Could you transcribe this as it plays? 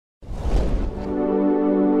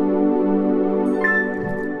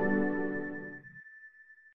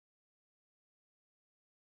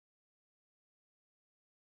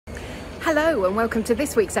Hello and welcome to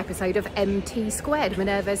this week's episode of MT Squared,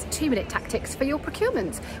 Minerva's 2-minute tactics for your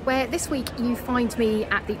procurement, where this week you find me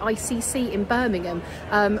at the ICC in Birmingham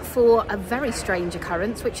for a very strange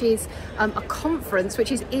occurrence, which is a conference which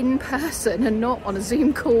is in person and not on a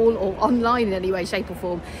Zoom call or online in any way, shape or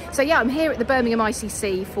form. So yeah, I'm here at the Birmingham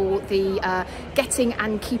ICC for the Getting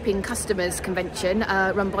and Keeping Customers convention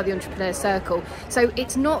run by the Entrepreneur Circle. So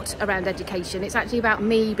it's not around education, it's actually about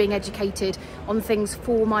me being educated on things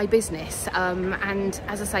for my business. And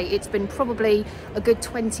as I say, it's been probably a good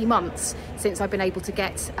 20 months since I've been able to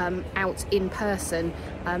get out in person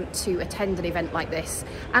to attend an event like this.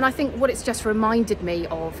 And I think what it's just reminded me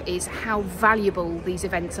of is how valuable these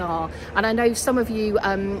events are. And I know some of you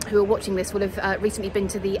who are watching this will have recently been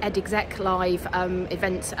to the EdExec Live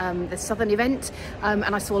event, the Southern event,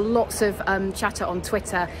 and I saw lots of chatter on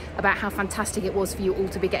Twitter about how fantastic it was for you all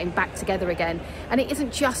to be getting back together again. And it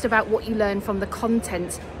isn't just about what you learn from the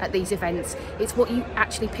content at these events, it's what you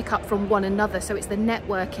actually pick up from one another. So it's the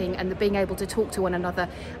networking and the being able to talk to one another,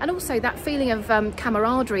 and also that feeling of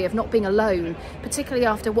camaraderie, of not being alone, particularly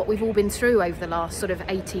after what we've all been through over the last sort of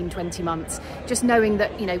 18-20 months. Just knowing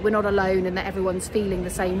that, you know, we're not alone and that everyone's feeling the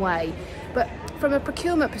same way. But from a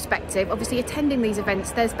procurement perspective, obviously attending these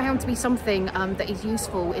events, there's bound to be something that is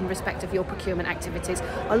useful in respect of your procurement activities,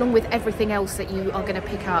 along with everything else that you are going to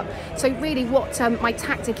pick up. So really what my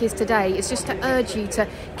tactic is today is just to urge you to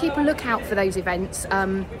keep a lookout for those events.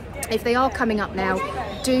 If they are coming up now,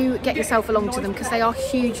 do get yourself along to them, because they are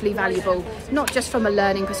hugely valuable, not just from a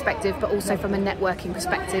learning perspective, but also from a networking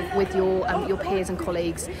perspective with your peers and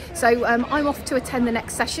colleagues. So I'm off to attend the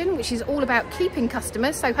next session, which is all about keeping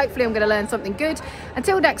customers. So hopefully I'm going to learn something good.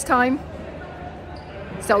 Until next time,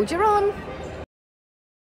 soldier on.